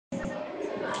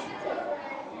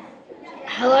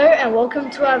Hello and welcome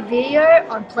to our video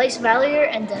on place value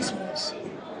and decimals.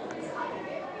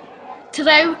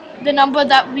 Today, the number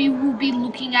that we will be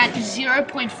looking at is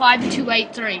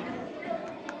 0.5283.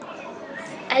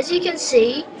 As you can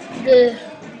see, the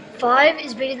 5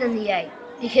 is bigger than the 8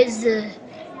 because the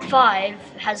 5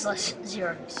 has less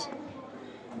zeros.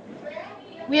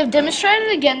 We have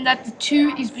demonstrated again that the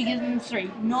 2 is bigger than the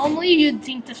 3. Normally you'd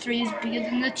think the 3 is bigger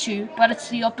than the 2, but it's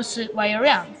the opposite way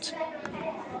around.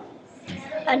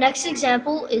 Our next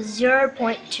example is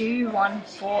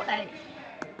 0.2148.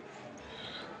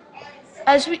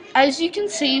 As you can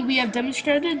see, we have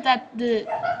demonstrated that the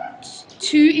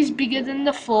 2 is bigger than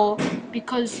the 4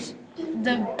 because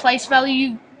the place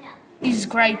value is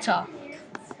greater.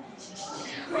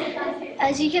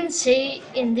 As you can see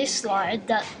in this slide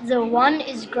that the 1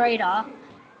 is greater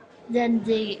than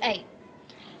the 8.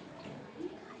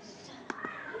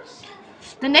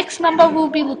 The next number we'll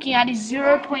be looking at is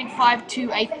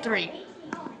 0.5283.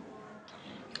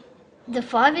 The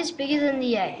 5 is bigger than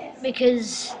the 8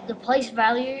 because the place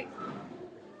value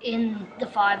in the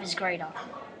 5 is greater.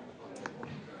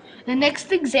 The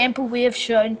next example we have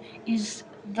shown is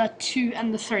the 2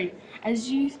 and the 3.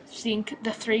 As you think,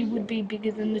 the 3 would be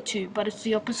bigger than the 2, but it's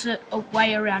the opposite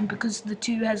way around because the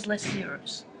 2 has less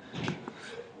zeros.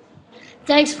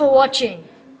 Thanks for watching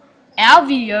Our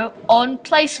video on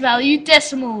place value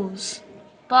decimals.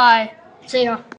 Bye. See ya.